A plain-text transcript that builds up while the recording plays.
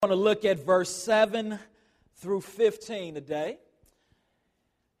I want to look at verse 7 through 15 today.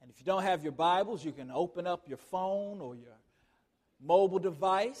 And if you don't have your Bibles, you can open up your phone or your mobile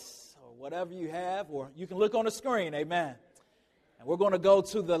device or whatever you have, or you can look on the screen, amen. And we're going to go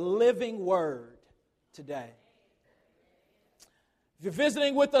to the living word today. If you're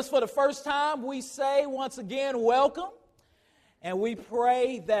visiting with us for the first time, we say once again, welcome. And we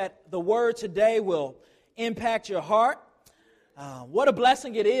pray that the word today will impact your heart. What a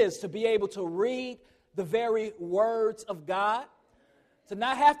blessing it is to be able to read the very words of God, to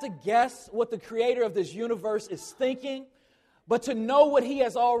not have to guess what the creator of this universe is thinking, but to know what he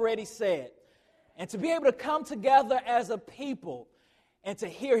has already said, and to be able to come together as a people and to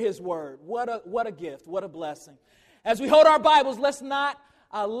hear his word. What a gift, what a blessing. As we hold our Bibles, let's not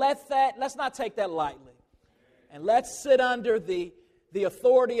take that lightly, and let's sit under the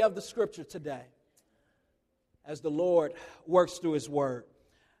authority of the Scripture today as the Lord works through his word.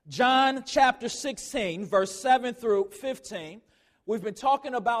 John chapter 16, verse 7 through 15. We've been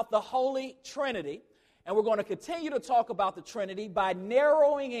talking about the Holy Trinity, and we're going to continue to talk about the Trinity by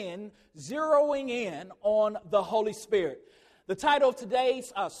zeroing in on the Holy Spirit. The title of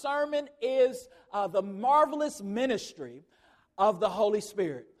today's sermon is The Marvelous Ministry of the Holy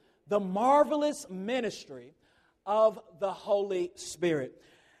Spirit. The marvelous ministry of the Holy Spirit.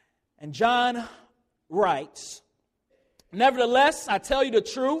 And John writes, "Nevertheless, I tell you the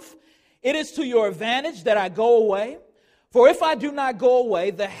truth, it is to your advantage that I go away. For if I do not go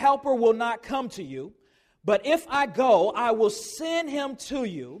away, the Helper will not come to you. But if I go, I will send him to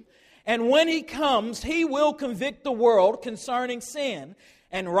you. And when he comes, he will convict the world concerning sin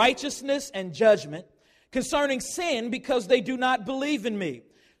and righteousness and judgment. Concerning sin, because they do not believe in me.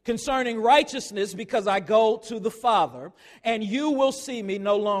 Concerning righteousness, because I go to the Father, and you will see me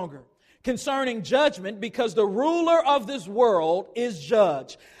no longer. Concerning judgment, because the ruler of this world is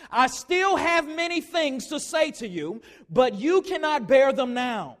judged. I still have many things to say to you, but you cannot bear them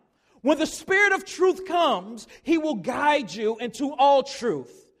now. When the Spirit of truth comes, he will guide you into all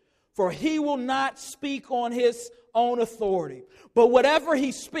truth. For he will not speak on his own authority, but whatever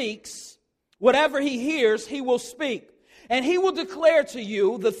he speaks, whatever he hears, he will speak. And he will declare to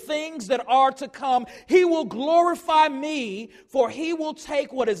you the things that are to come. He will glorify me, for he will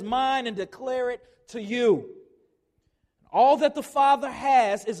take what is mine and declare it to you. All that the Father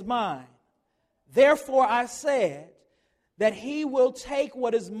has is mine. Therefore I said that he will take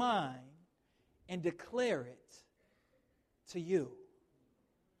what is mine and declare it to you."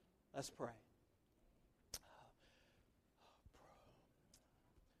 Let's pray.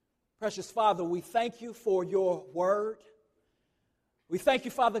 Precious Father, we thank you for your word. We thank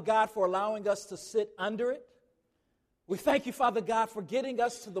you, Father God, for allowing us to sit under it. We thank you, Father God, for getting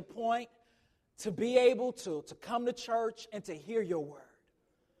us to the point to be able to come to church and to hear your word.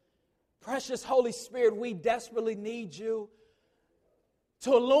 Precious Holy Spirit, we desperately need you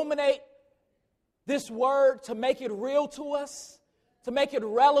to illuminate this word, to make it real to us, to make it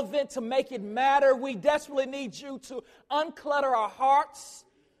relevant, to make it matter. We desperately need you to unclutter our hearts,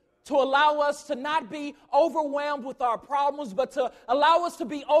 to allow us to not be overwhelmed with our problems, but to allow us to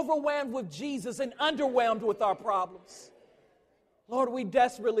be overwhelmed with Jesus and underwhelmed with our problems. Lord, we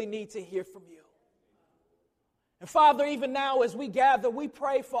desperately need to hear from you. And Father, even now as we gather, we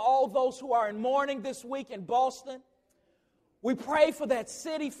pray for all those who are in mourning this week in Boston. We pray for that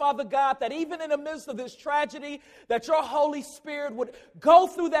city, Father God, that even in the midst of this tragedy, that your Holy Spirit would go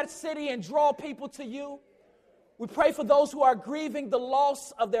through that city and draw people to you. We pray for those who are grieving the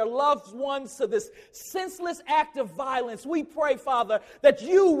loss of their loved ones to this senseless act of violence. We pray, Father, that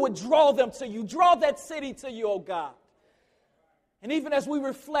you would draw them to you, draw that city to you, oh God. And even as we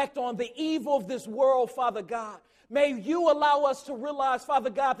reflect on the evil of this world, Father God, may you allow us to realize,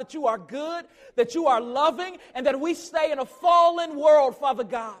 Father God, that you are good, that you are loving, and that we stay in a fallen world, Father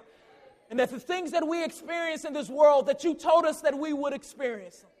God. And that the things that we experience in this world, that you told us that we would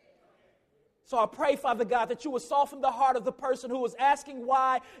experience them. So I pray, Father God, that you would soften the heart of the person who was asking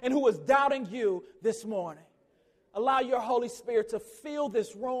why and who was doubting you this morning. Allow your Holy Spirit to fill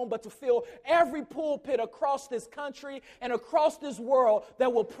this room, but to fill every pulpit across this country and across this world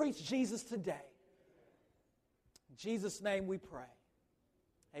that will preach Jesus today. In Jesus' name we pray.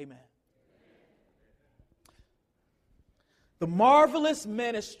 Amen. The marvelous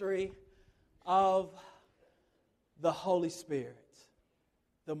ministry of the Holy Spirit.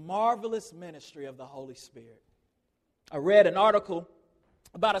 The marvelous ministry of the Holy Spirit. I read an article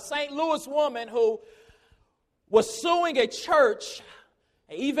about a St. Louis woman who was suing a church,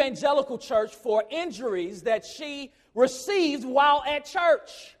 an evangelical church, for injuries that she received while at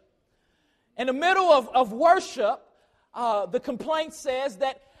church. In the middle of worship, the complaint says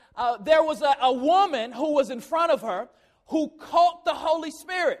that there was a woman who was in front of her who caught the Holy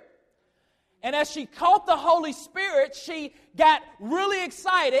Spirit. And as she caught the Holy Spirit, she got really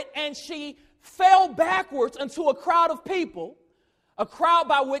excited and she fell backwards into a crowd of people, a crowd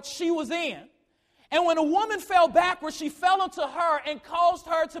by which she was in. And when a woman fell backwards, she fell into her and caused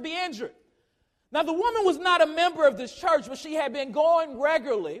her to be injured. Now, the woman was not a member of this church, but she had been going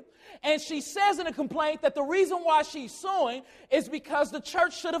regularly. And she says in a complaint that the reason why she's suing is because the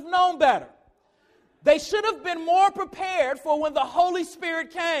church should have known better. They should have been more prepared for when the Holy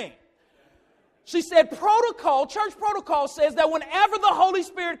Spirit came. She said church protocol says that whenever the Holy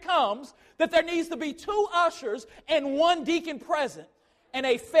Spirit comes, that there needs to be 2 ushers and 1 deacon present. And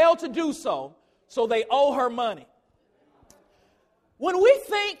they failed to do so, so they owe her money. When we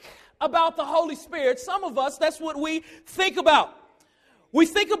think about the Holy Spirit, some of us, that's what we think about. We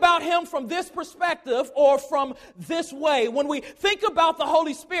think about him from this perspective or from this way. When we think about the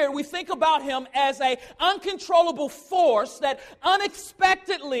Holy Spirit, we think about him as an uncontrollable force that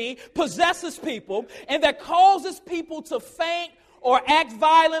unexpectedly possesses people and that causes people to faint or act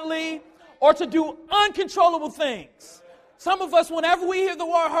violently or to do uncontrollable things. Some of us, whenever we hear the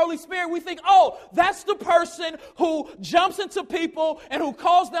word Holy Spirit, we think, oh, that's the person who jumps into people and who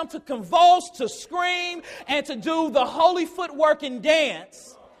calls them to convulse, to scream, and to do the holy footwork and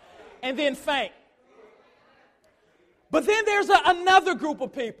dance, and then faint. But then there's another group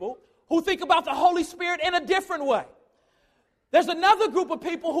of people who think about the Holy Spirit in a different way. There's another group of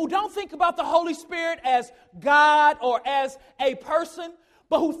people who don't think about the Holy Spirit as God or as a person,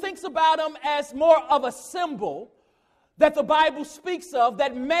 but who thinks about him as more of a symbol that the Bible speaks of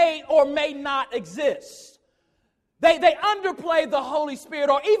that may or may not exist. They underplay the Holy Spirit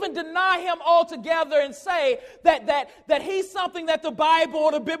or even deny him altogether and say that he's something that the Bible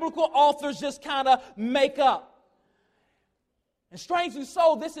or the biblical authors just kind of make up. And strangely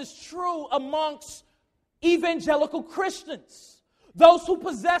so, this is true amongst evangelical Christians, those who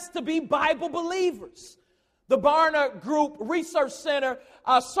profess to be Bible believers. The Barna Group Research Center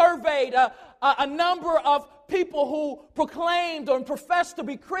surveyed a number of people who proclaimed or professed to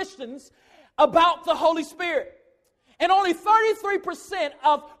be Christians about the Holy Spirit. And only 33%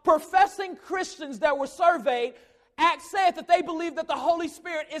 of professing Christians that were surveyed said that they believe that the Holy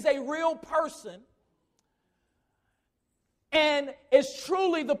Spirit is a real person and is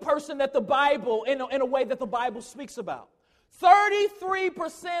truly the person that the Bible, in a way that the Bible speaks about.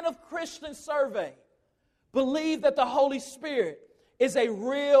 33% of Christians surveyed believe that the Holy Spirit is a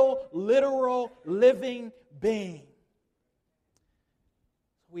real, literal, living being.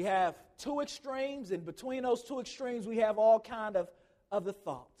 We have 2 extremes, and between those 2 extremes, we have all kind of other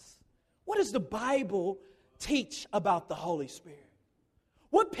thoughts. What does the Bible teach about the Holy Spirit?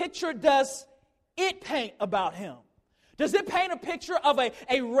 What picture does it paint about him? Does it paint a picture of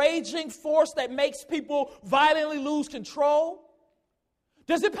a raging force that makes people violently lose control?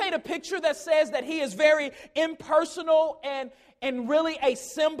 Does it paint a picture that says that he is very impersonal and really a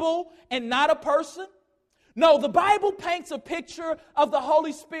symbol and not a person? No, the Bible paints a picture of the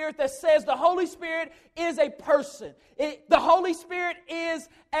Holy Spirit that says the Holy Spirit is a person. The Holy Spirit is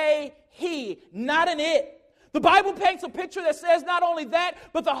a he, not an it. The Bible paints a picture that says not only that,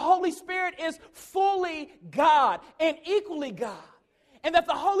 but the Holy Spirit is fully God and equally God. And that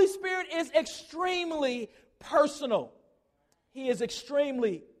the Holy Spirit is extremely personal. He is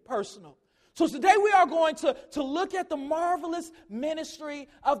extremely personal. So today we are going to look at the marvelous ministry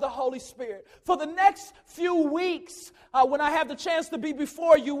of the Holy Spirit. For the next few weeks, when I have the chance to be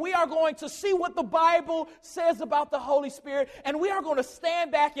before you, we are going to see what the Bible says about the Holy Spirit, and we are going to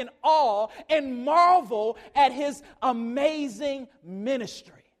stand back in awe and marvel at his amazing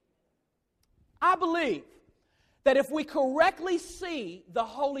ministry. I believe that if we correctly see the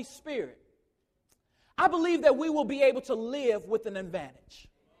Holy Spirit, I believe that we will be able to live with an advantage.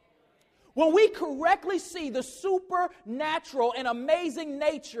 When we correctly see the supernatural and amazing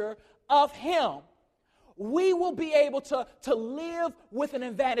nature of him, we will be able to live with an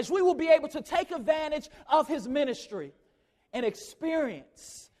advantage. We will be able to take advantage of his ministry and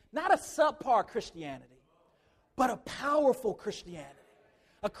experience not a subpar Christianity, but a powerful Christianity.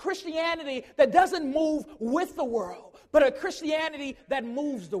 A Christianity that doesn't move with the world, but a Christianity that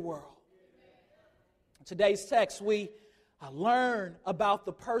moves the world. In today's text, we learn about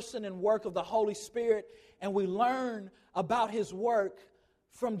the person and work of the Holy Spirit, and we learn about his work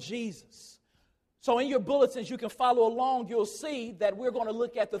from Jesus. So in your bulletins, you can follow along. You'll see that we're going to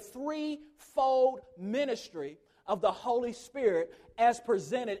look at the threefold ministry of the Holy Spirit as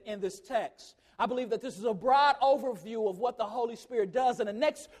presented in this text. I believe that this is a broad overview of what the Holy Spirit does. In the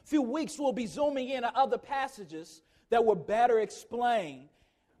next few weeks, we'll be zooming in on other passages that will better explain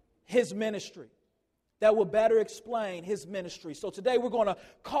his ministry, that will better explain his ministry. So today we're going to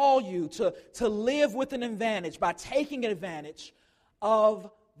call you to live with an advantage by taking advantage of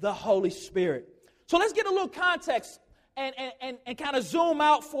the Holy Spirit. So let's get a little context and kind of zoom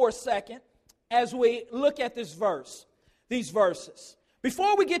out for a second as we look at these verses.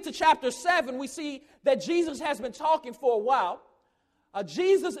 Before we get to chapter 7, we see that Jesus has been talking for a while.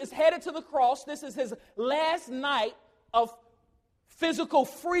 Jesus is headed to the cross. This is his last night of physical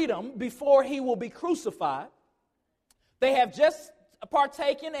freedom before he will be crucified. They have just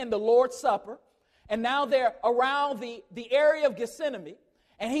partaken in the Lord's Supper, and now they're around the area of Gethsemane,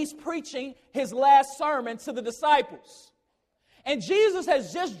 and he's preaching his last sermon to the disciples. And Jesus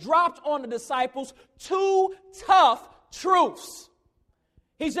has just dropped on the disciples 2 tough truths.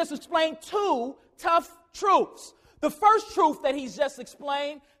 He's just explained 2 tough truths. The first truth that he's just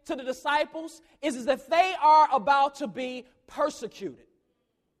explained to the disciples is that they are about to be persecuted.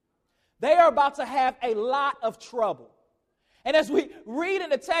 They are about to have a lot of trouble. And as we read in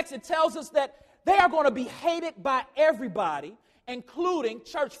the text, it tells us that they are going to be hated by everybody, including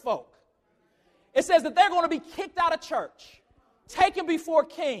church folk. It says that they're going to be kicked out of church, taken before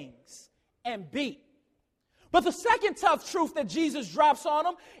kings, and beat. But the second tough truth that Jesus drops on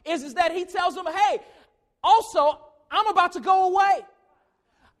them is that he tells them, hey, also, I'm about to go away.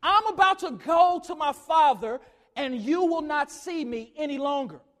 I'm about to go to my Father, and you will not see me any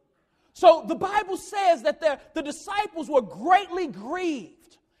longer. So the Bible says that the disciples were greatly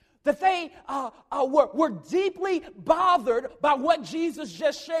grieved, that they were deeply bothered by what Jesus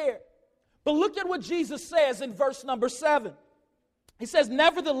just shared. But look at what Jesus says in verse number 7. He says,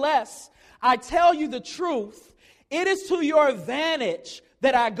 nevertheless, I tell you the truth, it is to your advantage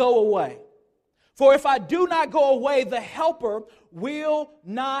that I go away. For if I do not go away, the Helper will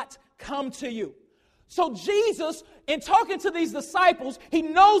not come to you. So Jesus, in talking to these disciples, he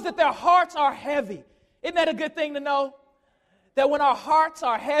knows that their hearts are heavy. Isn't that a good thing to know? That when our hearts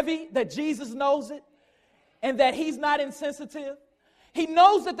are heavy, that Jesus knows it, and that he's not insensitive. He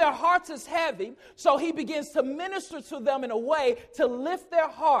knows that their hearts is heavy, so he begins to minister to them in a way to lift their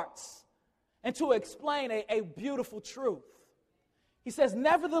hearts and to explain a beautiful truth. He says,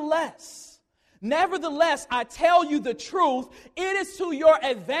 nevertheless, I tell you the truth, it is to your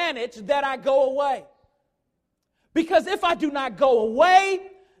advantage that I go away. Because if I do not go away,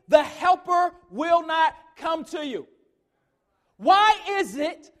 the Helper will not come to you. Why is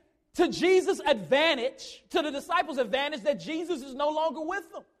it to Jesus' advantage, to the disciples' advantage, that Jesus is no longer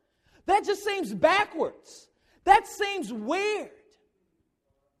with them? That just seems backwards. That seems weird.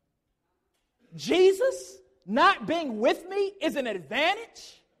 Jesus not being with me is an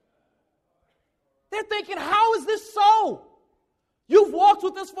advantage? They're thinking, how is this so? You've walked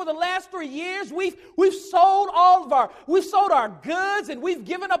with us for the last 3 years. We've sold our goods, and we've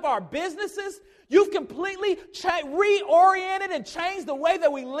given up our businesses. You've completely reoriented and changed the way that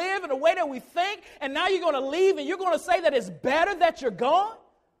we live and the way that we think. And now you're going to leave and you're going to say that it's better that you're gone?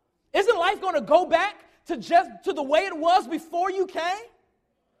 Isn't life going to go back to the way it was before you came?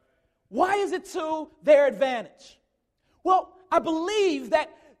 Why is it to their advantage? Well, I believe that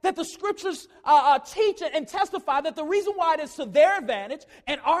the scriptures teach and testify that the reason why it is to their advantage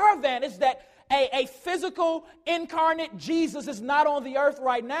and our advantage that a physical incarnate Jesus is not on the earth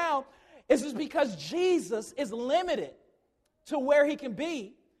right now is because Jesus is limited to where he can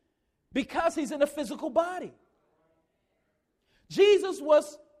be because he's in a physical body. Jesus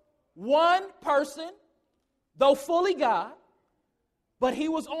was one person, though fully God, but he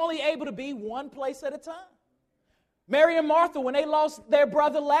was only able to be one place at a time. Mary and Martha, when they lost their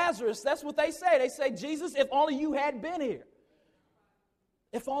brother Lazarus, that's what they say. They say, Jesus, if only you had been here.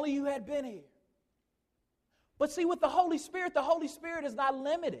 If only you had been here. But see, with the Holy Spirit is not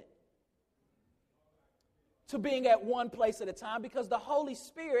limited to being at one place at a time because the Holy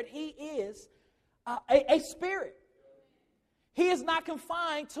Spirit, he is a spirit. He is not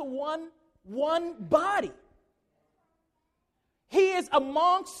confined to one body. He is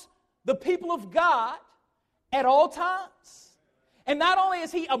amongst the people of God at all times. And not only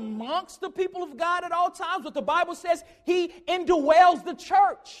is he amongst the people of God at all times, but the Bible says he indwells the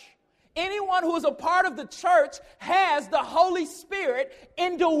church. Anyone who is a part of the church has the Holy Spirit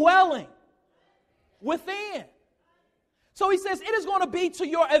indwelling within. So he says, it is going to be to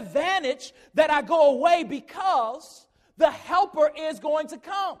your advantage that I go away because the Helper is going to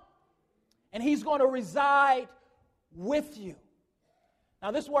come. And he's going to reside with you.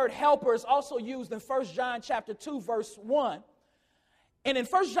 Now, this word helper is also used in 1 John chapter 2, verse 1. And in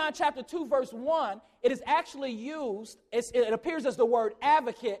 1 John chapter 2, verse 1, it is actually used, it appears as the word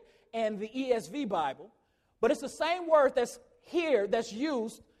advocate in the ESV Bible, but it's the same word that's here that's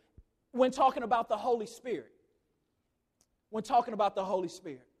used when talking about the Holy Spirit. When talking about the Holy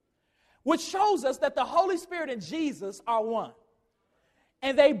Spirit. Which shows us that the Holy Spirit and Jesus are one.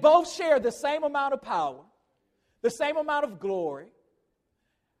 And they both share the same amount of power, the same amount of glory.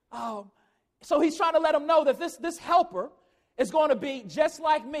 So he's trying to let them know that this helper is going to be just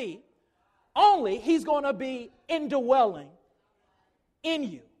like me, only he's going to be indwelling in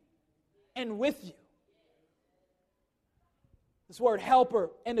you and with you. This word helper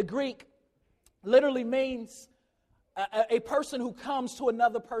in the Greek literally means a person who comes to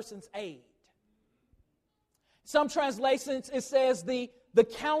another person's aid. Some translations, it says the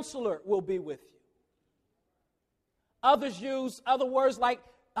counselor will be with you. Others use other words like,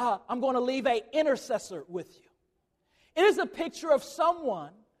 I'm going to leave an intercessor with you. It is a picture of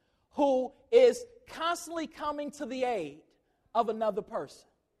someone who is constantly coming to the aid of another person.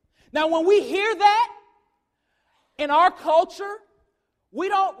 Now, when we hear that in our culture, we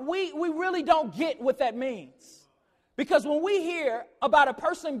really don't get what that means. Because when we hear about a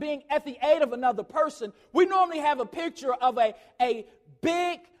person being at the aid of another person, we normally have a picture of a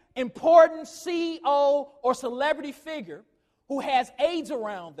big, important CEO or celebrity figure who has aides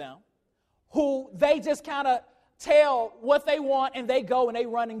around them, who they just kind of tell what they want and they go and they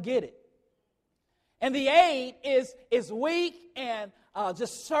run and get it. And the aid is weak and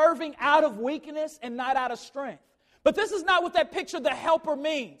just serving out of weakness and not out of strength. But this is not what that picture, the helper,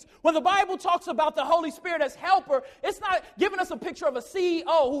 means. When the Bible talks about the Holy Spirit as helper, it's not giving us a picture of a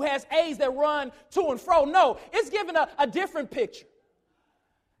CEO who has aides that run to and fro. No, it's giving a different picture.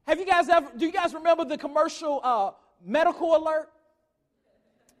 Do you guys remember the commercial Medical Alert?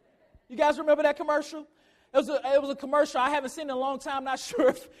 You guys remember that commercial? It was a commercial. I haven't seen it in a long time. Not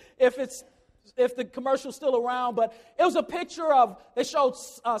sure if the commercial's still around, but it was a picture of, they showed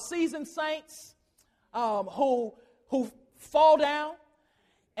seasoned saints who fall down,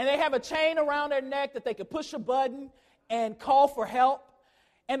 and they have a chain around their neck that they could push a button and call for help.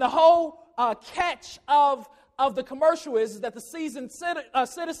 And the whole catch of the commercial is that the seasoned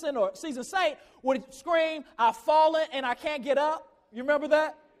citizen or seasoned saint would scream, "I've fallen and I can't get up." You remember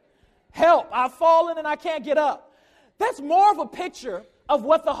that? "Help, I've fallen and I can't get up." That's more of a picture of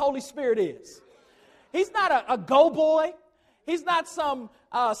what the Holy Spirit is. He's not a go-boy. He's not some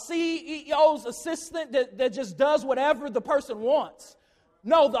CEO's assistant that just does whatever the person wants.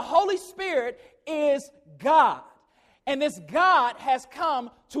 No, the Holy Spirit is God. And this God has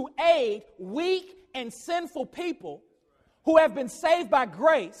come to aid weak and sinful people who have been saved by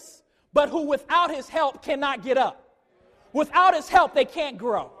grace, but who without his help cannot get up. Without his help, they can't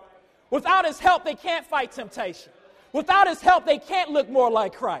grow. Without his help, they can't fight temptation. Without his help, they can't look more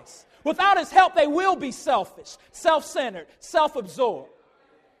like Christ. Without his help, they will be selfish, self-centered, self-absorbed.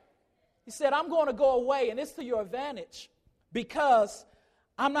 He said, I'm going to go away, and it's to your advantage, because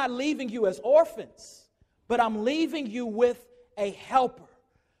I'm not leaving you as orphans, but I'm leaving you with a helper.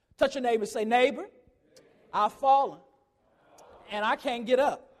 Touch your neighbor and say, "Neighbor, I've fallen, and I can't get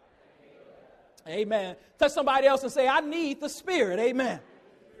up." Amen. Touch somebody else and say, "I need the Spirit." Amen.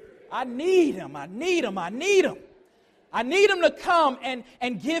 I need him. I need him. I need him. I need him to come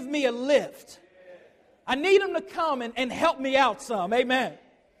and give me a lift. I need him to come and help me out some. Amen.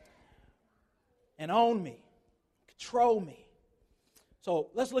 And own me. Control me. So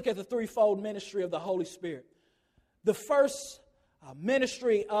let's look at the threefold ministry of the Holy Spirit. The first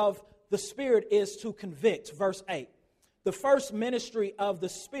ministry of the Spirit is to convict. Verse 8. The first ministry of the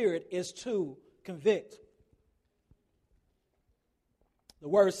Spirit is to convict. The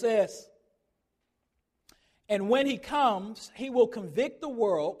word says, "And when he comes, he will convict the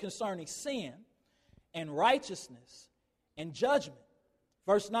world concerning sin and righteousness and judgment."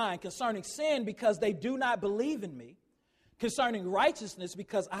 Verse 9, "Concerning sin, because they do not believe in me. Concerning righteousness,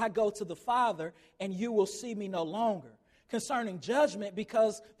 because I go to the Father and you will see me no longer. Concerning judgment,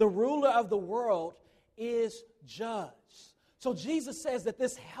 because the ruler of the world is judged." So Jesus says that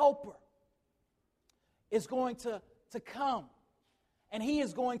this helper is going to come, and he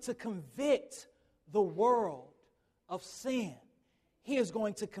is going to convict the world of sin. He is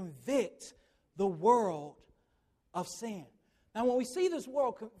going to convict the world of sin. Now, when we see this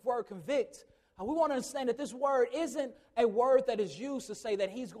word convict, we want to understand that this word isn't a word that is used to say that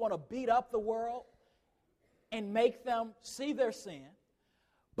he's going to beat up the world and make them see their sin.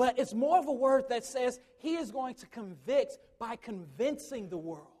 But it's more of a word that says he is going to convict by convincing the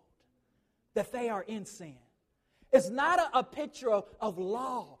world that they are in sin. It's not a picture of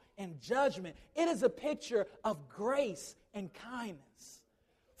law and judgment. It is a picture of grace and kindness.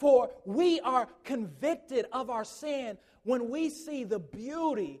 For we are convicted of our sin when we see the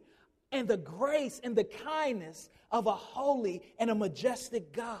beauty and the grace and the kindness of a holy and a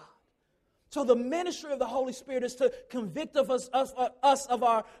majestic God. So the ministry of the Holy Spirit is to convict of us of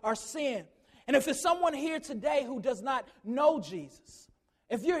our sin. And if there's someone here today who does not know Jesus,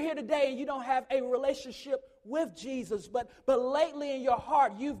 if you're here today and you don't have a relationship with Jesus, but lately in your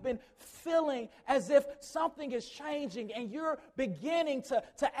heart you've been feeling as if something is changing and you're beginning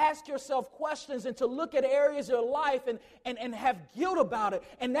to ask yourself questions and to look at areas of your life and have guilt about it,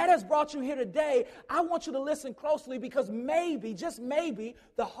 and that has brought you here today, I want you to listen closely, because maybe, just maybe,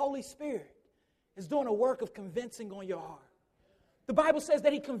 the Holy Spirit is doing a work of convincing on your heart. The Bible says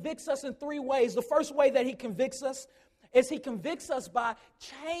that He convicts us in 3 ways. The first way that He convicts us is He convicts us by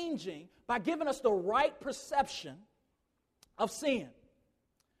changing, by giving us the right perception of sin.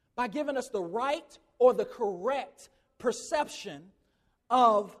 By giving us the right or the correct perception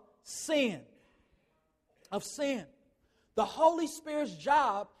of sin. Of sin. The Holy Spirit's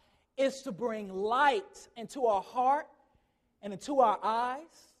job is to bring light into our heart and into our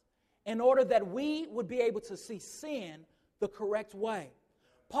eyes in order that we would be able to see sin the correct way.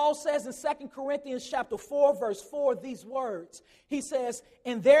 Paul says in 2 Corinthians chapter 4, verse 4, these words. He says,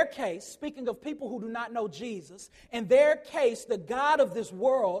 in their case, speaking of people who do not know Jesus, in their case, the God of this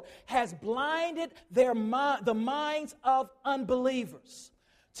world has blinded the minds of unbelievers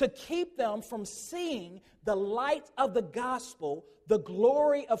to keep them from seeing the light of the gospel, the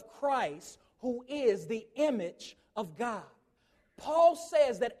glory of Christ, who is the image of God. Paul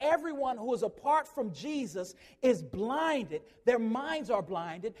says that everyone who is apart from Jesus is blinded. Their minds are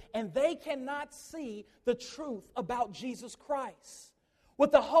blinded, and they cannot see the truth about Jesus Christ.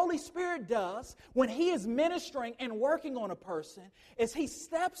 What the Holy Spirit does when He is ministering and working on a person is He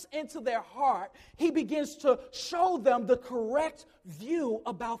steps into their heart. He begins to show them the correct view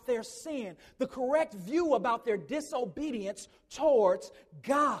about their sin, the correct view about their disobedience towards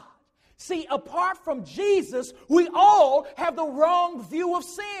God. See, apart from Jesus, we all have the wrong view of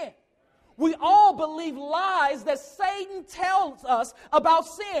sin. We all believe lies that Satan tells us about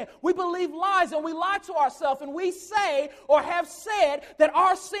sin. We believe lies and we lie to ourselves, and we say or have said that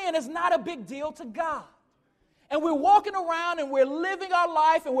our sin is not a big deal to God. And we're walking around and we're living our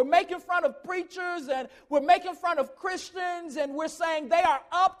life and we're making fun of preachers and we're making fun of Christians and we're saying they are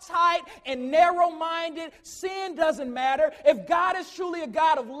uptight and narrow-minded. Sin doesn't matter. If God is truly a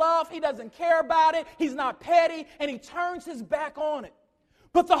God of love, He doesn't care about it. He's not petty, and He turns His back on it.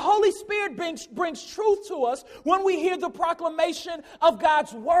 But the Holy Spirit brings truth to us when we hear the proclamation of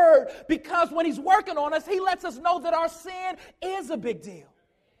God's word, because when He's working on us, He lets us know that our sin is a big deal,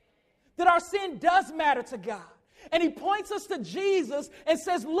 that our sin does matter to God. And He points us to Jesus and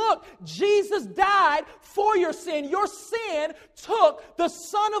says, look, Jesus died for your sin. Your sin took the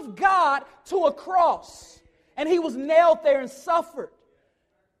Son of God to a cross, and He was nailed there and suffered.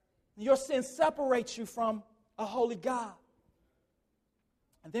 Your sin separates you from a holy God.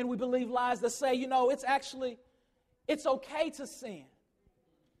 And then we believe lies that say, it's okay to sin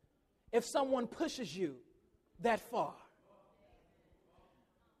if someone pushes you that far.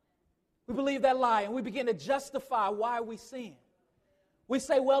 We believe that lie, and we begin to justify why we sin. We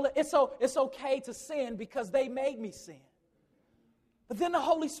say, well, it's okay to sin because they made me sin. But then the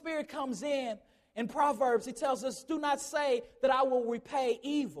Holy Spirit comes in Proverbs. He tells us, do not say that I will repay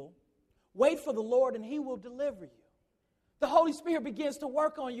evil. Wait for the Lord, and He will deliver you. The Holy Spirit begins to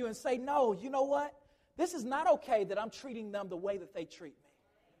work on you and say, no, you know what? This is not okay that I'm treating them the way that they treat me.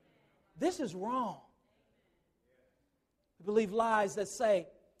 This is wrong. We believe lies that say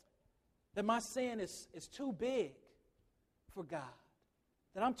that my sin is too big for God,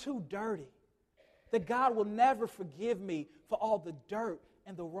 that I'm too dirty, that God will never forgive me for all the dirt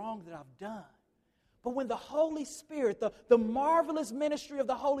and the wrong that I've done. But when the Holy Spirit, the marvelous ministry of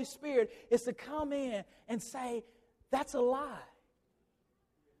the Holy Spirit is to come in and say, that's a lie.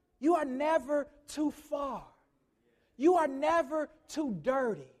 You are never too far. You are never too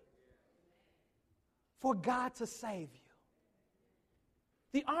dirty for God to save you.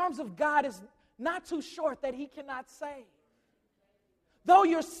 The arms of God is not too short that He cannot save. Though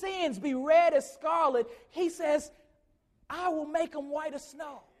your sins be red as scarlet, He says, I will make them white as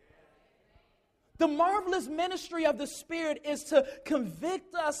snow. The marvelous ministry of the Spirit is to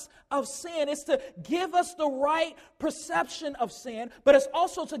convict us of sin. It's to give us the right perception of sin, but it's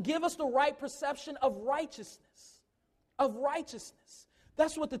also to give us the right perception of righteousness. Of righteousness.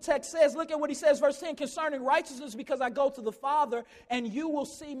 That's what the text says. Look at what He says, verse 10, concerning righteousness, because I go to the Father, and you will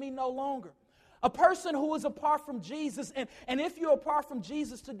see me no longer. A person who is apart from Jesus, and if you're apart from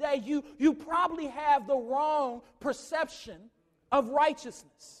Jesus today, you probably have the wrong perception of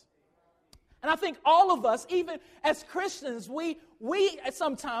righteousness. And I think all of us, even as Christians, we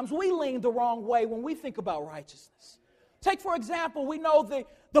sometimes lean the wrong way when we think about righteousness. Take, for example, we know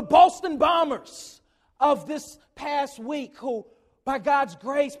the Boston Bombers of this past week who, by God's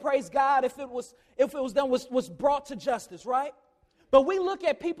grace, praise God, if it was done, was brought to justice, right? But we look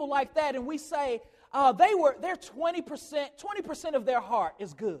at people like that and we say, they're 20% of their heart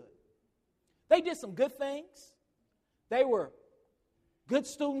is good. They did some good things. They were good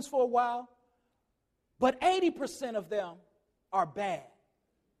students for a while. But 80% of them are bad.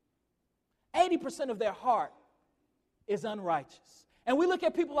 80% of their heart is unrighteous. And we look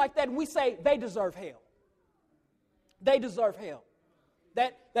at people like that and we say, they deserve hell. They deserve hell.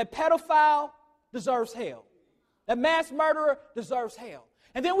 That pedophile deserves hell. That mass murderer deserves hell.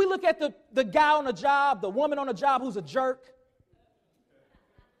 And then we look at the guy on the job, the woman on the job who's a jerk.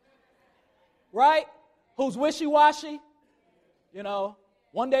 Right? Who's wishy-washy. You know,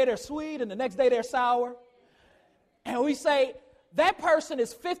 one day they're sweet and the next day they're sour. And we say, that person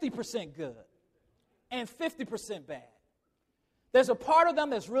is 50% good and 50% bad. There's a part of them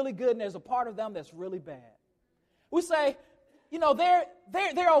that's really good and there's a part of them that's really bad. We say, you know, they're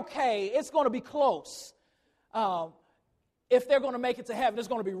okay. It's going to be close. If they're going to make it to heaven, it's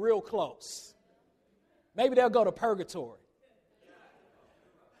going to be real close. Maybe they'll go to purgatory.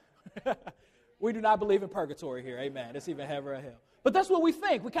 We do not believe in purgatory here. Amen. It's even heaven or hell. But that's what we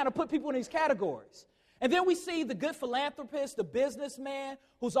think. We kind of put people in these categories. And then we see the good philanthropist, the businessman,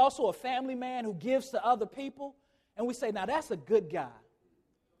 who's also a family man who gives to other people. And we say, now that's a good guy.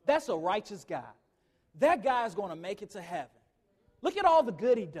 That's a righteous guy. That guy is going to make it to heaven. Look at all the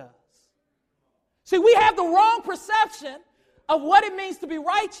good he does. See, we have the wrong perception of what it means to be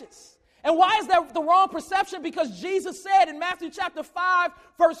righteous. And why is that the wrong perception? Because Jesus said in Matthew chapter 5,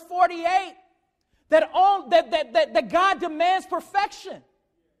 verse 48, that God demands perfection.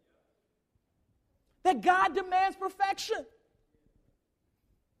 That God demands perfection.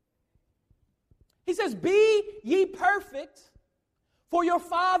 He says, be ye perfect, for your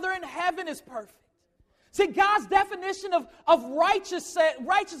Father in heaven is perfect. See, God's definition of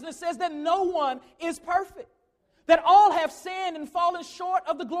righteousness says that no one is perfect. That all have sinned and fallen short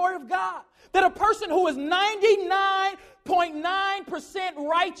of the glory of God. That a person who is 99.9%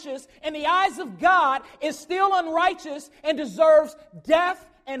 righteous in the eyes of God is still unrighteous and deserves death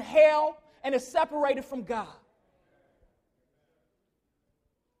and hell and is separated from God.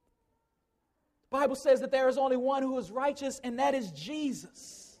 The Bible says that there is only one who is righteous, and that is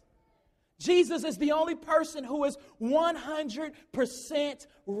Jesus. Jesus is the only person who is 100%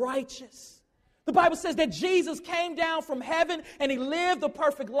 righteous. The Bible says that Jesus came down from heaven and he lived the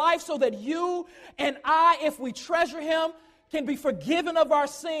perfect life so that you and I, if we treasure him, can be forgiven of our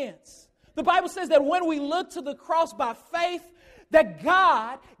sins. The Bible says that when we look to the cross by faith, that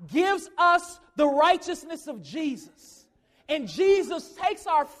God gives us the righteousness of Jesus. And Jesus takes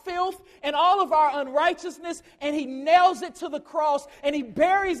our filth and all of our unrighteousness and he nails it to the cross and he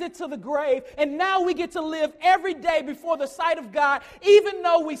buries it to the grave. And now we get to live every day before the sight of God, even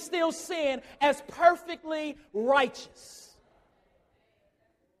though we still sin, as perfectly righteous.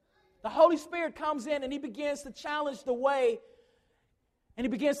 The Holy Spirit comes in and he begins to challenge the way, and he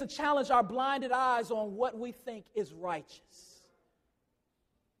begins to challenge our blinded eyes on what we think is righteous.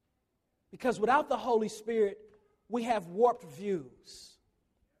 Because without the Holy Spirit, we have warped views,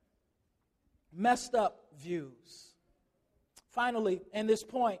 messed up views. Finally, in this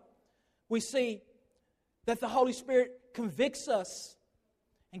point, we see that the Holy Spirit convicts us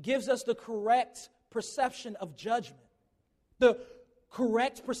and gives us the correct perception of judgment. The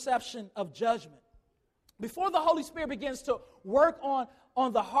correct perception of judgment. Before the Holy Spirit begins to work on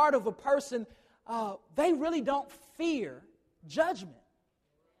the heart of a person, they really don't fear judgment.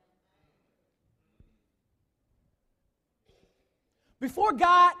 Before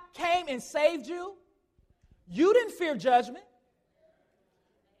God came and saved you, you didn't fear judgment.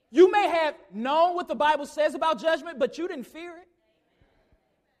 You may have known what the Bible says about judgment, but you didn't fear it.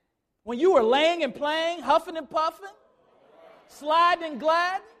 When you were laying and playing, huffing and puffing, sliding and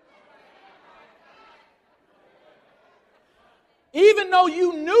gliding, even though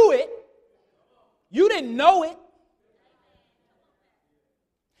you knew it, you didn't know it.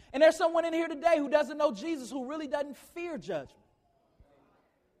 And there's someone in here today who doesn't know Jesus, who really doesn't fear judgment.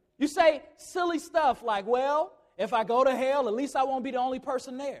 You say silly stuff like, well, if I go to hell, at least I won't be the only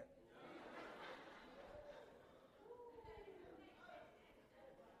person there.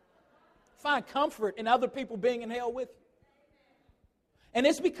 Find comfort in other people being in hell with you. And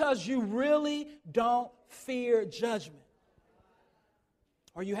it's because you really don't fear judgment.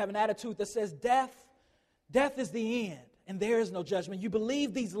 Or you have an attitude that says death is the end and there is no judgment. You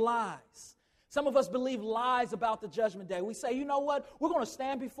believe these lies. Some of us believe lies about the judgment day. We say, you know what? We're going to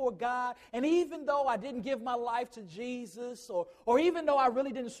stand before God, and even though I didn't give my life to Jesus, or even though I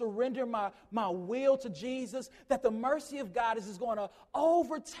really didn't surrender my will to Jesus, that the mercy of God is going to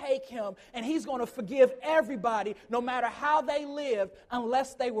overtake him, and he's going to forgive everybody, no matter how they lived,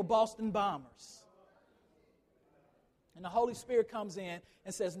 unless they were Boston bombers. And the Holy Spirit comes in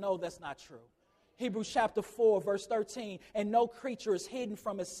and says, no, that's not true. Hebrews chapter 4, verse 13, and no creature is hidden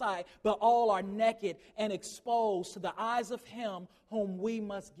from his sight, but all are naked and exposed to the eyes of him whom we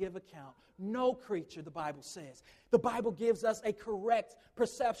must give account. No creature, the Bible says. The Bible gives us a correct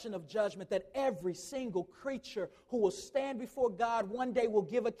perception of judgment that every single creature who will stand before God one day will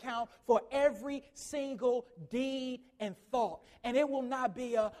give account for every single deed and thought. And it will not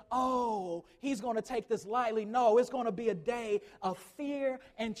be he's going to take this lightly. No, it's going to be a day of fear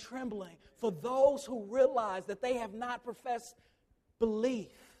and trembling for those who realize that they have not professed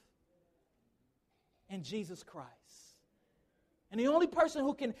belief in Jesus Christ. And the only person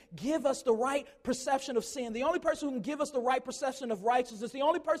who can give us the right perception of sin, the only person who can give us the right perception of righteousness, the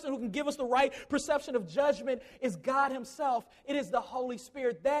only person who can give us the right perception of judgment is God himself. It is the Holy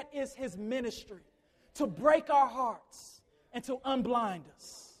Spirit. That is his ministry, to break our hearts and to unblind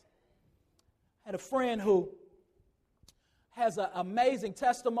us. I had a friend who has an amazing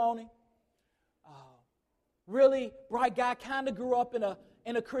testimony. Really bright guy, kind of grew up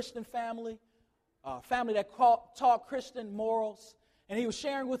in a Christian family. Family that taught Christian morals. And he was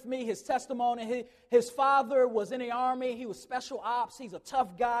sharing with me his testimony. His father was in the army. He was special ops. He's a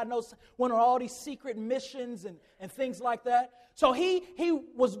tough guy. Went on all these secret missions and things like that. So he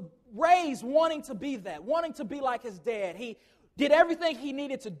was raised wanting to be that, wanting to be like his dad. He did everything he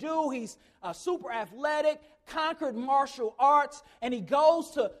needed to do. He's super athletic, conquered martial arts, and he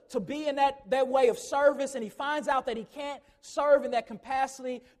goes to be in that way of service, and he finds out that he can't serve in that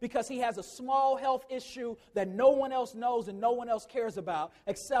capacity because he has a small health issue that no one else knows and no one else cares about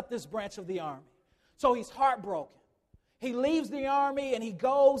except this branch of the army. So he's heartbroken. He leaves the army and he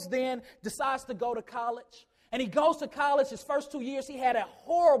decides to go to college. And he goes to college. His first 2 years, he had a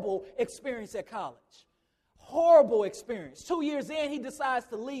horrible experience at college. Horrible experience. 2 years in, he decides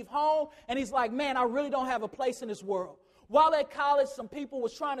to leave home, and he's like, man, I really don't have a place in this world. While at college, some people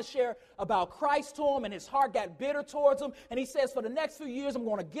was trying to share about Christ to him, and his heart got bitter towards him. And he says, for the next few years, I'm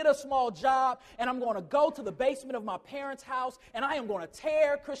going to get a small job, and I'm going to go to the basement of my parents' house, and I am going to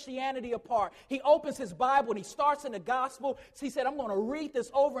tear Christianity apart. He opens his Bible, and he starts in the gospel. So he said, I'm going to read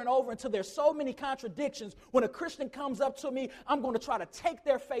this over and over until there's so many contradictions. When a Christian comes up to me, I'm going to try to take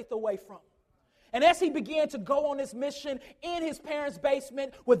their faith away from them. And as he began to go on this mission in his parents'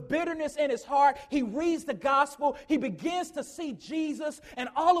 basement with bitterness in his heart, he reads the gospel, he begins to see Jesus, and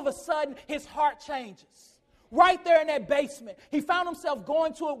all of a sudden his heart changes. Right there in that basement, he found himself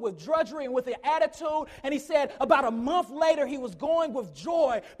going to it with drudgery and with an attitude, and he said about a month later he was going with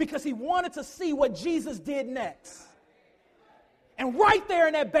joy because he wanted to see what Jesus did next. And right there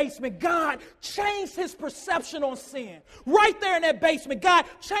in that basement, God changed his perception on sin. Right there in that basement, God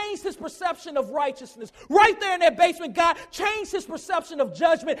changed his perception of righteousness. Right there in that basement, God changed his perception of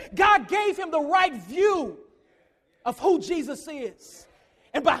judgment. God gave him the right view of who Jesus is.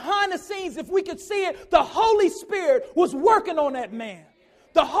 And behind the scenes, if we could see it, the Holy Spirit was working on that man.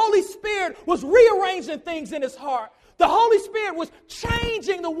 The Holy Spirit was rearranging things in his heart. The Holy Spirit was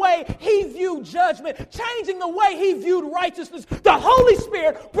changing the way he viewed judgment, changing the way he viewed righteousness. The Holy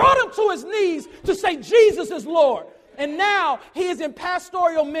Spirit brought him to his knees to say, Jesus is Lord. And now he is in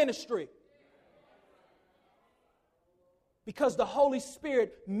pastoral ministry because the Holy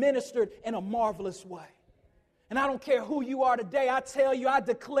Spirit ministered in a marvelous way. And I don't care who you are today, I tell you, I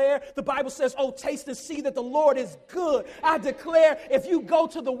declare, the Bible says, oh, taste and see that the Lord is good. I declare, if you go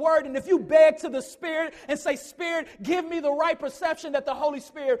to the Word and if you beg to the Spirit and say, Spirit, give me the right perception, that the Holy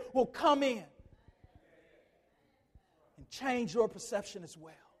Spirit will come in and change your perception as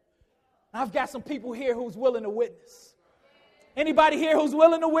well. Now, I've got some people here who's willing to witness. Anybody here who's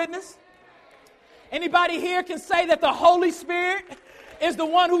willing to witness? Anybody here can say that the Holy Spirit is the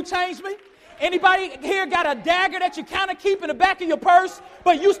one who changed me? Anybody here got a dagger that you kind of keep in the back of your purse,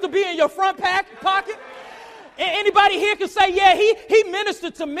 but used to be in your front pocket? Anybody here can say, yeah, he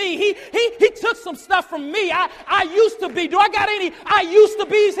ministered to me. He took some stuff from me. I used to be. Do I got any I used to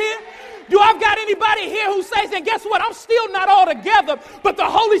be's here? Do I've got anybody here who says, and guess what? I'm still not all together, but the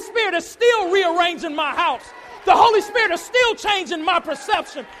Holy Spirit is still rearranging my house. The Holy Spirit is still changing my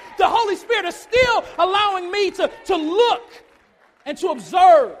perception. The Holy Spirit is still allowing me to look and to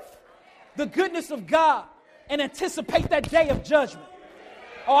observe the goodness of God and anticipate that day of judgment.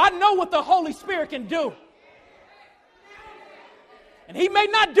 Oh, I know what the Holy Spirit can do. And he may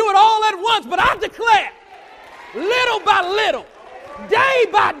not do it all at once, but I declare, little by little, day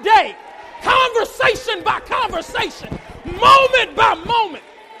by day, conversation by conversation, moment by moment,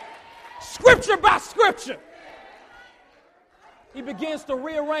 scripture by scripture, he begins to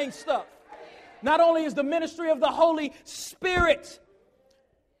rearrange stuff. Not only is the ministry of the Holy Spirit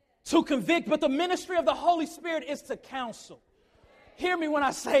to convict, but the ministry of the Holy Spirit is to counsel. Hear me when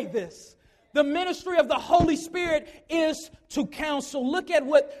I say this. The ministry of the Holy Spirit is to counsel. Look at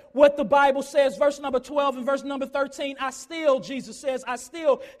what the Bible says, verse number 12 and verse number 13. Jesus says, I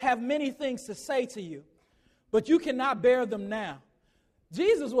still have many things to say to you, but you cannot bear them now.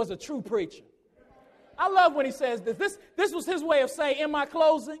 Jesus was a true preacher. I love when he says this. This was his way of saying, in my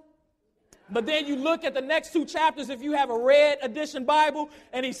closing. But then you look at the next two chapters, if you have a red edition Bible,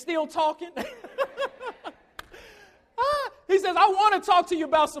 and he's still talking. He says, I want to talk to you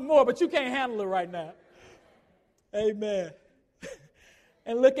about some more, but you can't handle it right now. Amen.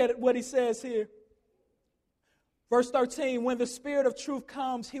 And look at what he says here. Verse 13, when the Spirit of truth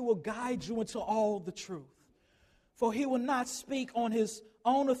comes, he will guide you into all the truth. For he will not speak on his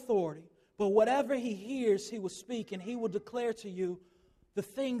own authority, but whatever he hears, he will speak, and he will declare to you the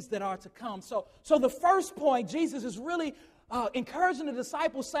things that are to come. So the first point, Jesus is really encouraging the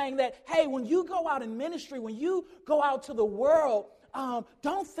disciples, saying that, hey, when you go out in ministry, when you go out to the world,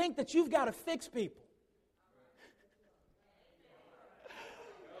 don't think that you've got to fix people.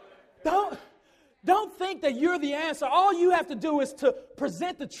 Don't think that you're the answer. All you have to do is to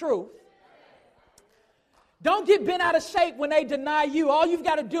present the truth. Don't get bent out of shape when they deny you. All you've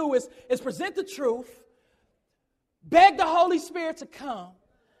got to do is present the truth, beg the Holy Spirit to come,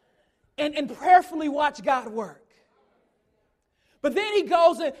 and prayerfully watch God work. But then he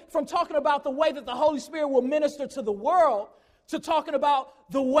goes from talking about the way that the Holy Spirit will minister to the world to talking about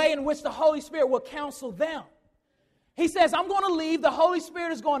the way in which the Holy Spirit will counsel them. He says, I'm going to leave, the Holy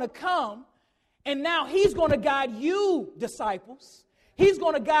Spirit is going to come, and now he's going to guide you, disciples. He's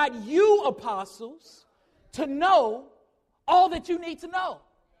going to guide you, apostles, to know all that you need to know.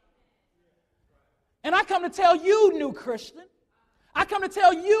 And I come to tell you, new Christian. I come to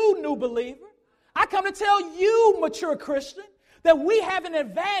tell you, new believer. I come to tell you, mature Christian, that we have an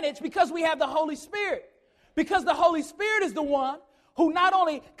advantage because we have the Holy Spirit. Because the Holy Spirit is the one who not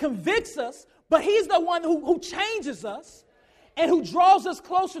only convicts us, but he's the one who changes us and who draws us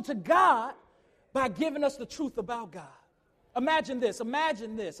closer to God by giving us the truth about God. Imagine this.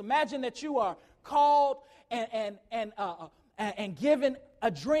 Imagine that you are called and given a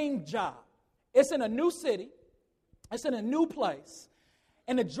dream job. It's in a new city. It's in a new place.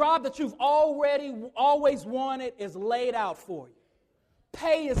 And the job that you've always wanted is laid out for you.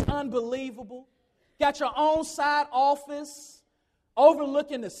 Pay is unbelievable. Got your own side office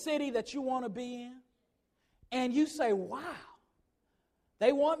overlooking the city that you want to be in. And you say, wow,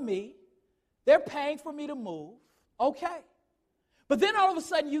 they want me. They're paying for me to move. Okay. But then all of a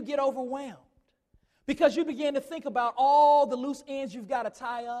sudden you get overwhelmed because you begin to think about all the loose ends you've got to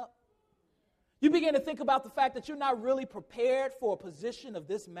tie up. You begin to think about the fact that you're not really prepared for a position of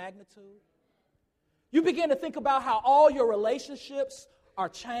this magnitude. You begin to think about how all your relationships are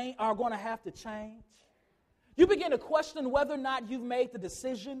going to have to change. You begin to question whether or not you've made the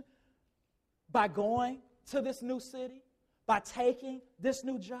decision by going to this new city, by taking this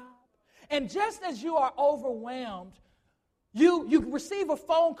new job. And just as you are overwhelmed, you receive a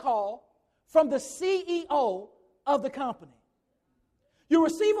phone call from the CEO of the company. You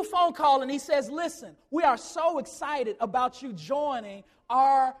receive a phone call and he says, listen, we are so excited about you joining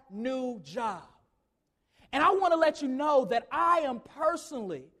our new job. And I want to let you know that I am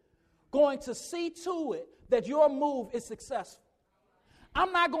personally going to see to it that your move is successful.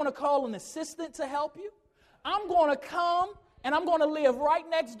 I'm not going to call an assistant to help you. I'm going to come and I'm going to live right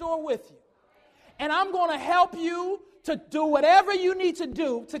next door with you. And I'm going to help you to do whatever you need to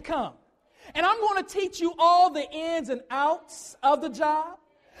do to come. And I'm going to teach you all the ins and outs of the job.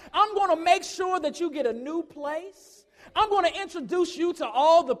 I'm going to make sure that you get a new place. I'm going to introduce you to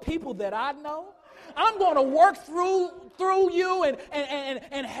all the people that I know. I'm going to work through you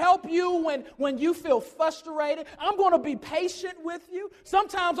and help you when you feel frustrated. I'm going to be patient with you.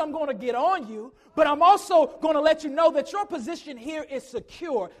 Sometimes I'm going to get on you, but I'm also going to let you know that your position here is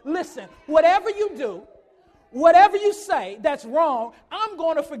secure. Listen, whatever you do, whatever you say that's wrong, I'm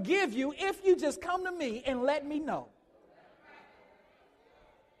going to forgive you if you just come to me and let me know.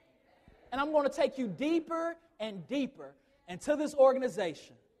 And I'm going to take you deeper and deeper into this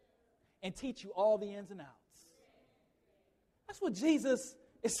organization and teach you all the ins and outs. That's what Jesus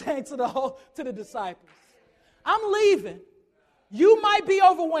is saying to the disciples. I'm leaving. You might be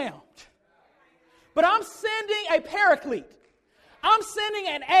overwhelmed, but I'm sending a paraclete. I'm sending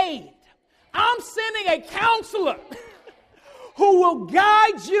an aide. I'm sending a counselor who will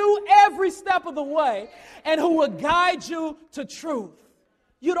guide you every step of the way and who will guide you to truth.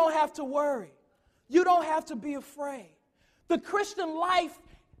 You don't have to worry. You don't have to be afraid. The Christian life,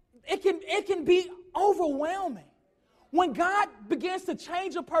 it can be overwhelming. When God begins to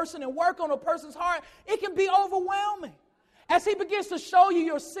change a person and work on a person's heart, it can be overwhelming. As He begins to show you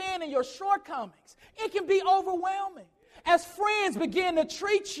your sin and your shortcomings, it can be overwhelming. As friends begin to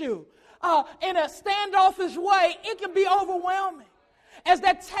treat you in a standoffish way, it can be overwhelming. As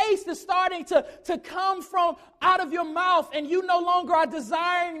that taste is starting to come from out of your mouth and you no longer are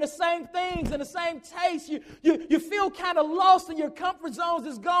desiring the same things and the same taste, you feel kind of lost and your comfort zones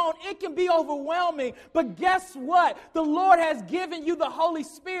is gone, it can be overwhelming. But guess what? The Lord has given you the Holy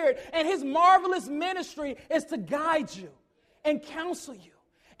Spirit, and His marvelous ministry is to guide you and counsel you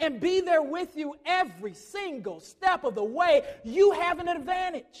and be there with you every single step of the way. You have an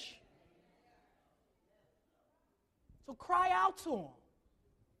advantage. So cry out to Him.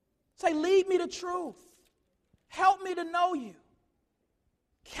 Say, lead me to truth. Help me to know you.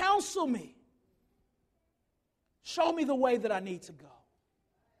 Counsel me. Show me the way that I need to go.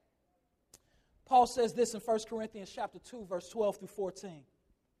 Paul says this in 1 Corinthians chapter 2, verse 12 through 14.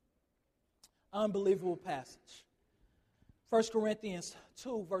 Unbelievable passage. 1 Corinthians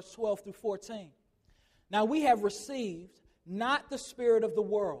 2, verse 12 through 14. Now we have received not the spirit of the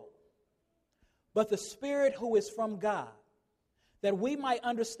world, but the Spirit who is from God, that we might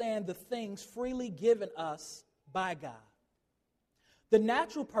understand the things freely given us by God. The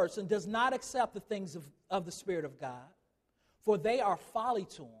natural person does not accept the things of the Spirit of God, for they are folly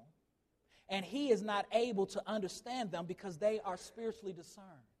to him, and he is not able to understand them because they are spiritually discerned.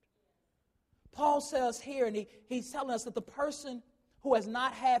 Paul says here, and he's telling us that the person who has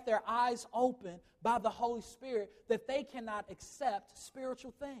not had their eyes opened by the Holy Spirit, that they cannot accept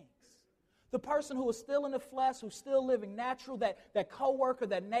spiritual things. The person who is still in the flesh, who's still living natural, that coworker,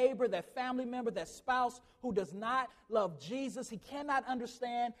 that neighbor, that family member, that spouse who does not love Jesus, he cannot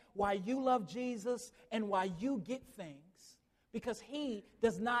understand why you love Jesus and why you get things, because he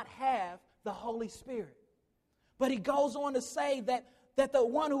does not have the Holy Spirit. But he goes on to say that the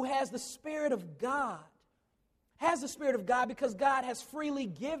one who has the Spirit of God has the Spirit of God because God has freely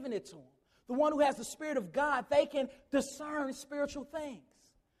given it to him. The one who has the Spirit of God, they can discern spiritual things.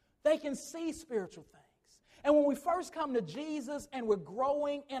 They can see spiritual things. And when we first come to Jesus and we're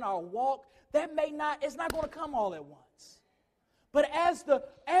growing in our walk, it's not going to come all at once. But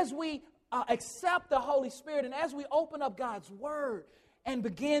as we accept the Holy Spirit and as we open up God's Word and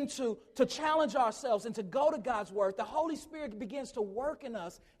begin to challenge ourselves and to go to God's Word, the Holy Spirit begins to work in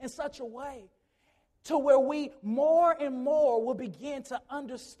us in such a way to where we more and more will begin to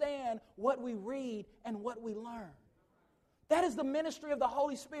understand what we read and what we learn. That is the ministry of the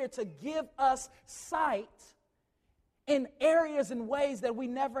Holy Spirit, to give us sight in areas and ways that we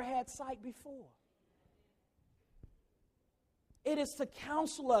never had sight before. It is to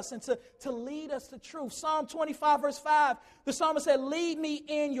counsel us and to lead us to truth. Psalm 25, verse 5, the psalmist said, "Lead me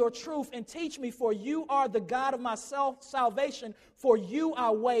in your truth and teach me, for you are the God of my salvation. For you I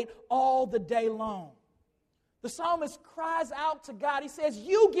wait all the day long." The psalmist cries out to God. He says,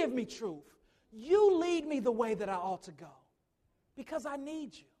 "You give me truth. You lead me the way that I ought to go, because I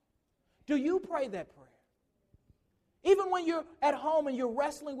need you." Do you pray that prayer? Even when you're at home and you're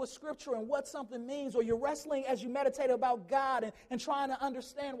wrestling with Scripture and what something means, or you're wrestling as you meditate about God and trying to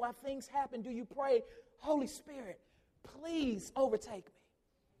understand why things happen, do you pray, "Holy Spirit, please overtake me.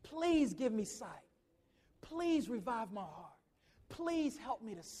 Please give me sight. Please revive my heart. Please help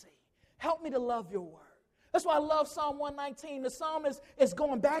me to see. Help me to love your word." That's why I love Psalm 119. The psalmist is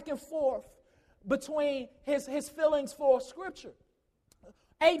going back and forth between his feelings for Scripture.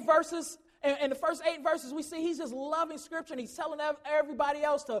 8 verses, in the first 8 verses, we see he's just loving Scripture, and he's telling everybody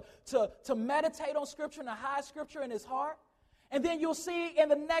else to meditate on Scripture and to hide Scripture in his heart. And then you'll see in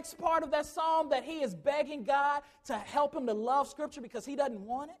the next part of that psalm that he is begging God to help him to love Scripture because he doesn't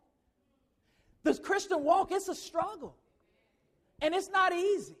want it. The Christian walk, it's a struggle, and it's not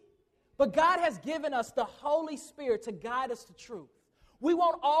easy. But God has given us the Holy Spirit to guide us to truth. We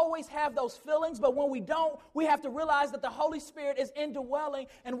won't always have those feelings, but when we don't, we have to realize that the Holy Spirit is indwelling,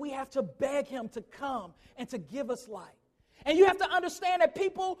 and we have to beg Him to come and to give us light. And you have to understand that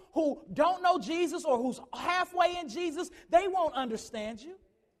people who don't know Jesus or who's halfway in Jesus, they won't understand you.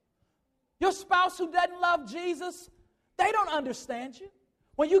 Your spouse who doesn't love Jesus, they don't understand you.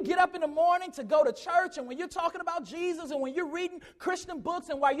 When you get up in the morning to go to church, and when you're talking about Jesus, and when you're reading Christian books,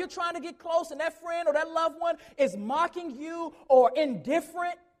 and while you're trying to get close and that friend or that loved one is mocking you or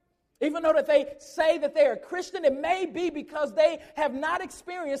indifferent, Even though that they say that they are Christian, it may be because they have not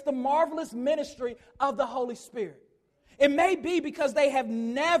experienced the marvelous ministry of the Holy Spirit. It may be because they have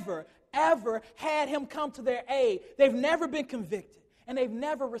never, ever had him come to their aid. They've never been convicted, and they've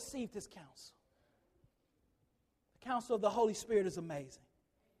never received his counsel. The counsel of the Holy Spirit is amazing.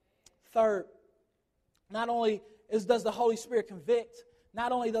 Third, not only does the Holy Spirit convict,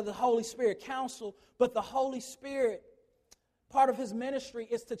 not only does the Holy Spirit counsel, but the Holy Spirit, part of his ministry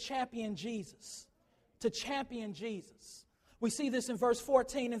is to champion Jesus. To champion Jesus. We see this in verse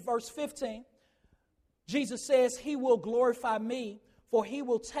 14 and verse 15. Jesus says, he will glorify me, for he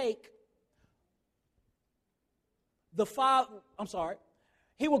will take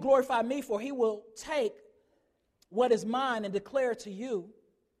he will glorify me, for he will take what is mine and declare to you.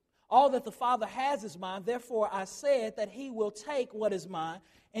 All that the Father has is mine. Therefore, I said that he will take what is mine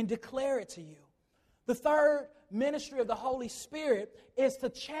and declare it to you. The third ministry of the Holy Spirit is to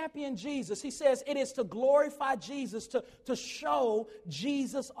champion Jesus. He says it is to glorify Jesus, to show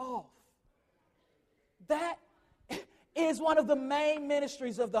Jesus off. That is one of the main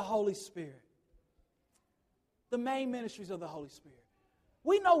ministries of the Holy Spirit. The main ministries of the Holy Spirit.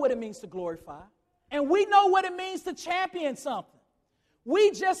 We know what it means to glorify, and we know what it means to champion something.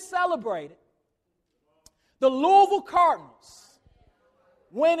 We just celebrated the Louisville Cardinals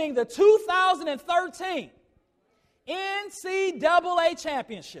winning the 2013 NCAA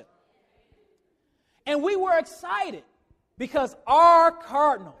championship. And we were excited because our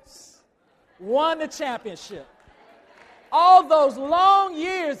Cardinals won the championship. All those long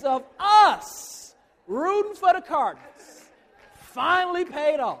years of us rooting for the Cardinals finally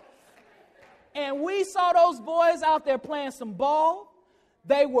paid off. And we saw those boys out there playing some ball.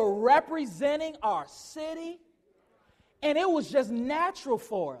 They were representing our city. And it was just natural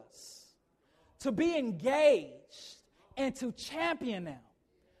for us to be engaged and to champion them,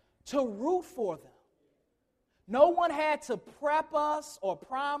 to root for them. No one had to prep us or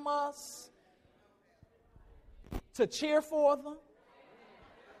prime us to cheer for them.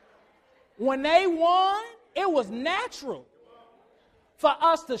 When they won, it was natural for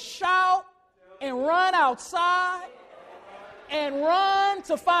us to shout and run outside and run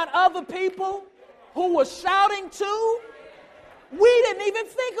to find other people who were shouting too. We didn't even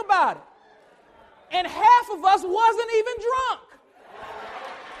think about it. And half of us wasn't even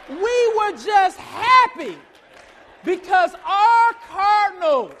drunk. We were just happy because our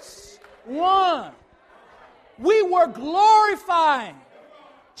Cardinals won. We were glorifying,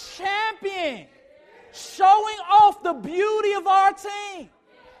 championing, showing off the beauty of our team.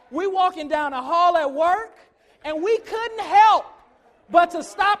 We walking down the hall at work, and we couldn't help but to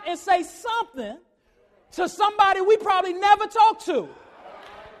stop and say something to somebody we probably never talked to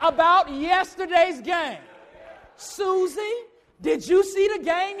about yesterday's game. Susie, did you see the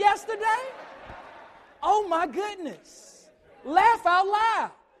game yesterday? Oh my goodness. Laugh out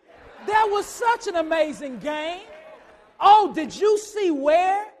loud. That was such an amazing game. Oh, did you see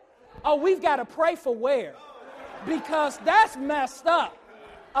Ware? Oh, we've got to pray for Ware because that's messed up.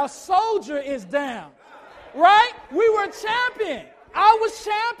 A soldier is down. Right? We were champion. I was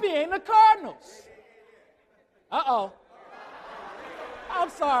championing the Cardinals. Uh-oh. I'm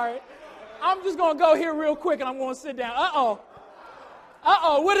sorry. I'm just going to go here real quick and I'm going to sit down. Uh-oh.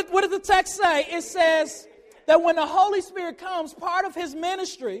 What did the text say? It says that when the Holy Spirit comes, part of his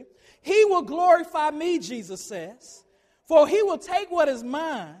ministry, he will glorify me, Jesus says, for he will take what is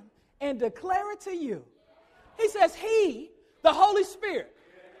mine and declare it to you. He says he, the Holy Spirit,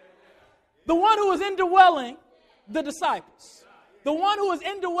 the one who is indwelling the disciples, the one who is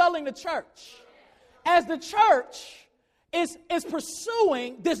indwelling the church, as the church is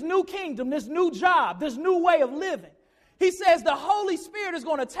pursuing this new kingdom, this new job, this new way of living. He says the Holy Spirit is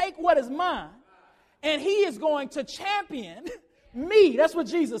going to take what is mine and he is going to champion me. That's what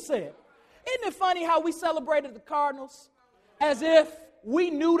Jesus said. Isn't it funny how we celebrated the Cardinals as if we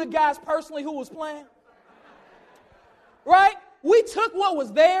knew the guys personally who was playing? Right? We took what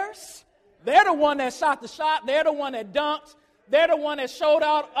was theirs. They're the one that shot the shot. They're the one that dunked. They're the one that showed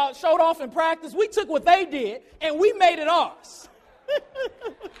off in practice. We took what they did and we made it ours.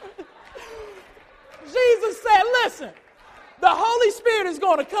 Jesus said, listen, the Holy Spirit is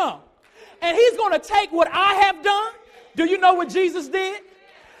going to come and he's going to take what I have done. Do you know what Jesus did?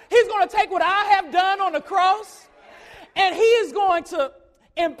 He's going to take what I have done on the cross and he is going to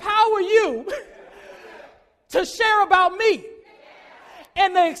empower you to share about me.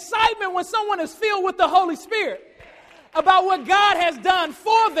 And the excitement when someone is filled with the Holy Spirit about what God has done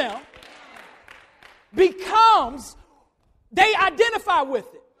for them becomes, they identify with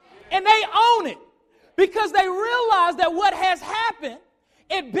it and they own it because they realize that what has happened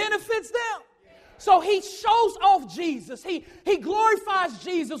it benefits them. So he shows off Jesus. He glorifies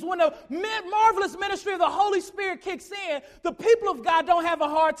Jesus. When the marvelous ministry of the Holy Spirit kicks in, the people of God don't have a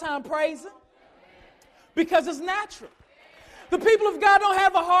hard time praising because it's natural. The people of God don't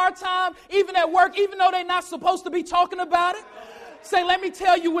have a hard time, even at work, even though they're not supposed to be talking about it. Say, let me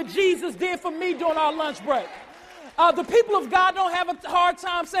tell you what Jesus did for me during our lunch break. The people of God don't have a hard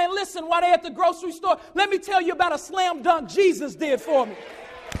time saying, listen, while they're at the grocery store, let me tell you about a slam dunk Jesus did for me.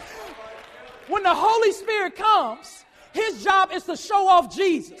 When the Holy Spirit comes, his job is to show off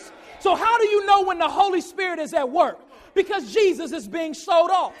Jesus. So how do you know when the Holy Spirit is at work? Because Jesus is being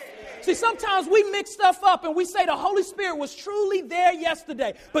showed off. See, sometimes we mix stuff up and we say the Holy Spirit was truly there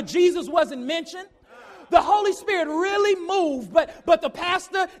yesterday, but Jesus wasn't mentioned. The Holy Spirit really moved, but the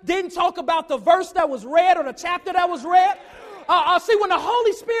pastor didn't talk about the verse that was read or the chapter that was read. See, when the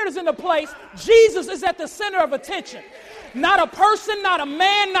Holy Spirit is in the place, Jesus is at the center of attention. Not a person, not a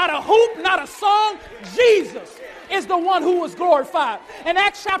man, not a hoop, not a song. Jesus is the one who was glorified. In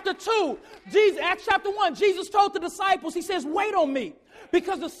Acts chapter 1, Jesus told the disciples, he says, wait on me.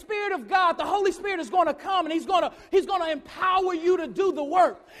 Because the Spirit of God, the Holy Spirit is going to come and He's going to empower you to do the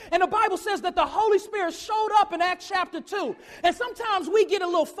work. And the Bible says that the Holy Spirit showed up in Acts chapter 2. And sometimes we get a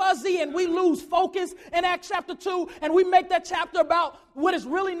little fuzzy and we lose focus in Acts chapter 2 and we make that chapter about what it's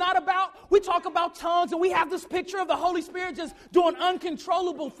really not about. We talk about tongues and we have this picture of the Holy Spirit just doing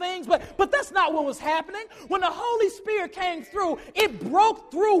uncontrollable things. But that's not what was happening. When the Holy Spirit came through, it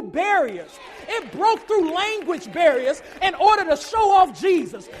broke through barriers. It broke through language barriers in order to show off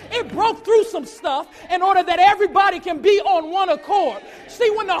Jesus. It broke through some stuff in order that everybody can be on one accord. See,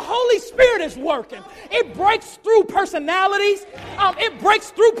 when the Holy Spirit is working, it breaks through personalities. It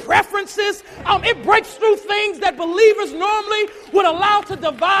breaks through preferences. It breaks through things that believers normally would allow to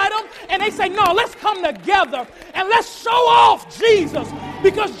divide them. And they say, no, let's come together and let's show off Jesus,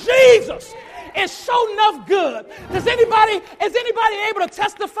 because Jesus is sure enough good. Is anybody able to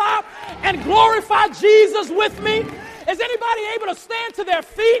testify and glorify Jesus with me? Is anybody able to stand to their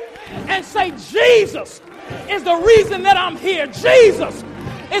feet and say, Jesus is the reason that I'm here. Jesus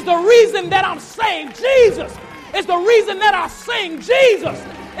is the reason that I'm saved. Jesus is the reason that I sing. Jesus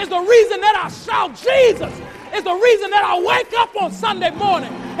is the reason that I shout. Jesus is the reason that I wake up on Sunday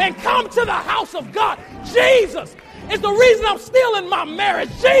morning and come to the house of God. Jesus is the reason I'm still in my marriage.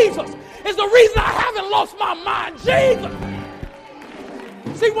 Jesus is the reason I haven't lost my mind. Jesus.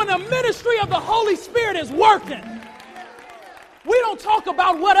 See, when the ministry of the Holy Spirit is working, we don't talk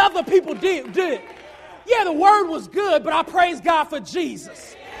about what other people did. Yeah, the word was good, but I praise God for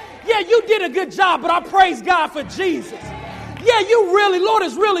Jesus. Yeah, you did a good job, but I praise God for Jesus. Yeah, Lord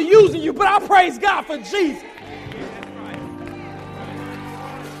is really using you, but I praise God for Jesus.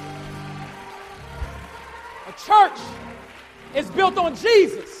 A church is built on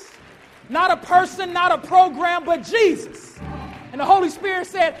Jesus. Not a person, not a program, but Jesus. And the Holy Spirit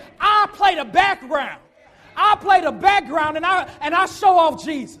said, I play the background. I play the background and I show off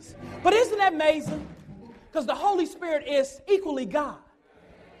Jesus. But isn't that amazing? Because the Holy Spirit is equally God,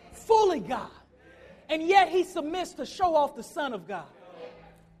 fully God. And yet he submits to show off the Son of God.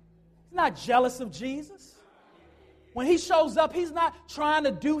 He's not jealous of Jesus. When he shows up, he's not trying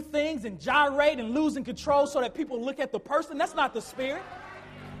to do things and gyrate and losing control so that people look at the person. That's not the Spirit.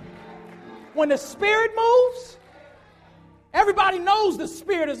 When the Spirit moves, everybody knows the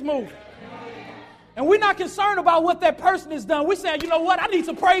Spirit is moving. And we're not concerned about what that person has done. We're saying, you know what? I need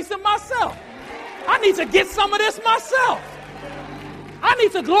to praise him myself. I need to get some of this myself. I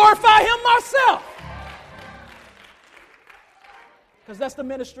need to glorify him myself. Because that's the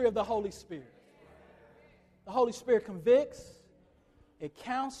ministry of the Holy Spirit. The Holy Spirit convicts, it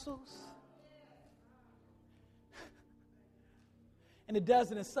counsels, and it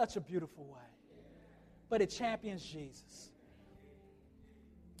does it in such a beautiful way. But it champions Jesus.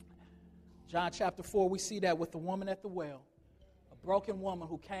 John chapter 4, we see that with the woman at the well, a broken woman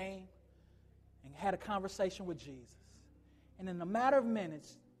who came and had a conversation with Jesus. And in a matter of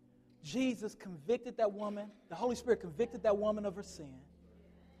minutes, Jesus convicted that woman, the Holy Spirit convicted that woman of her sin,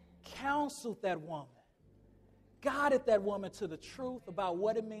 counseled that woman, guided that woman to the truth about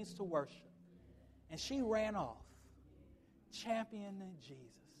what it means to worship. And she ran off, championing Jesus.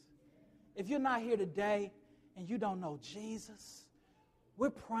 If you're not here today and you don't know Jesus, we're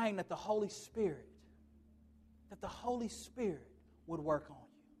praying that the Holy Spirit would work on you.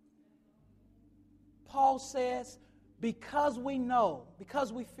 Paul says, because we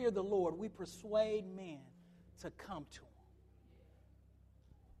fear the Lord, we persuade men to come to him.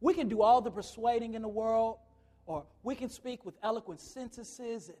 We can do all the persuading in the world, or we can speak with eloquent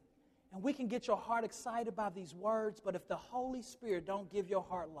sentences And we can get your heart excited by these words, but if the Holy Spirit don't give your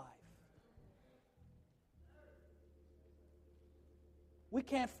heart life, we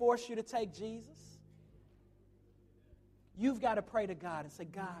can't force you to take Jesus. You've got to pray to God and say,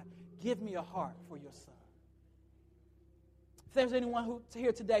 God, give me a heart for your son. If there's anyone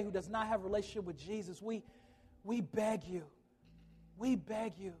here today who does not have a relationship with Jesus, we beg you. We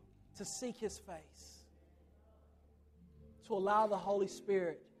beg you to seek his face, to allow the Holy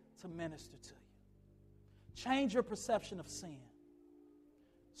Spirit to minister to you. Change your perception of sin.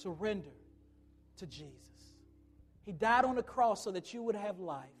 Surrender to Jesus. He died on the cross so that you would have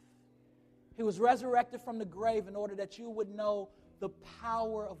life. He was resurrected from the grave in order that you would know the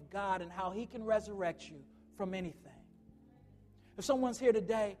power of God and how he can resurrect you from anything. If someone's here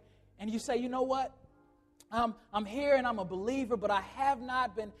today and you say, you know what, I'm here and I'm a believer, but I have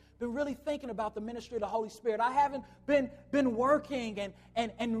not been really thinking about the ministry of the Holy Spirit. I haven't been working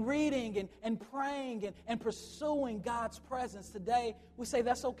and reading and praying and pursuing God's presence. Today, we say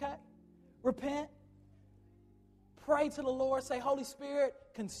that's okay. Repent. Pray to the Lord. Say, Holy Spirit,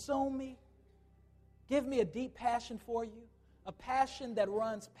 consume me. Give me a deep passion for you, a passion that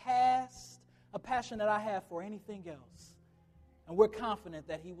runs past a passion that I have for anything else. And we're confident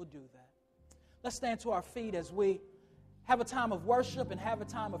that he will do that. Let's stand to our feet as we have a time of worship and have a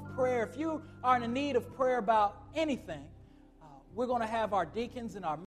time of prayer. If you are in need of prayer about anything, we're going to have our deacons and our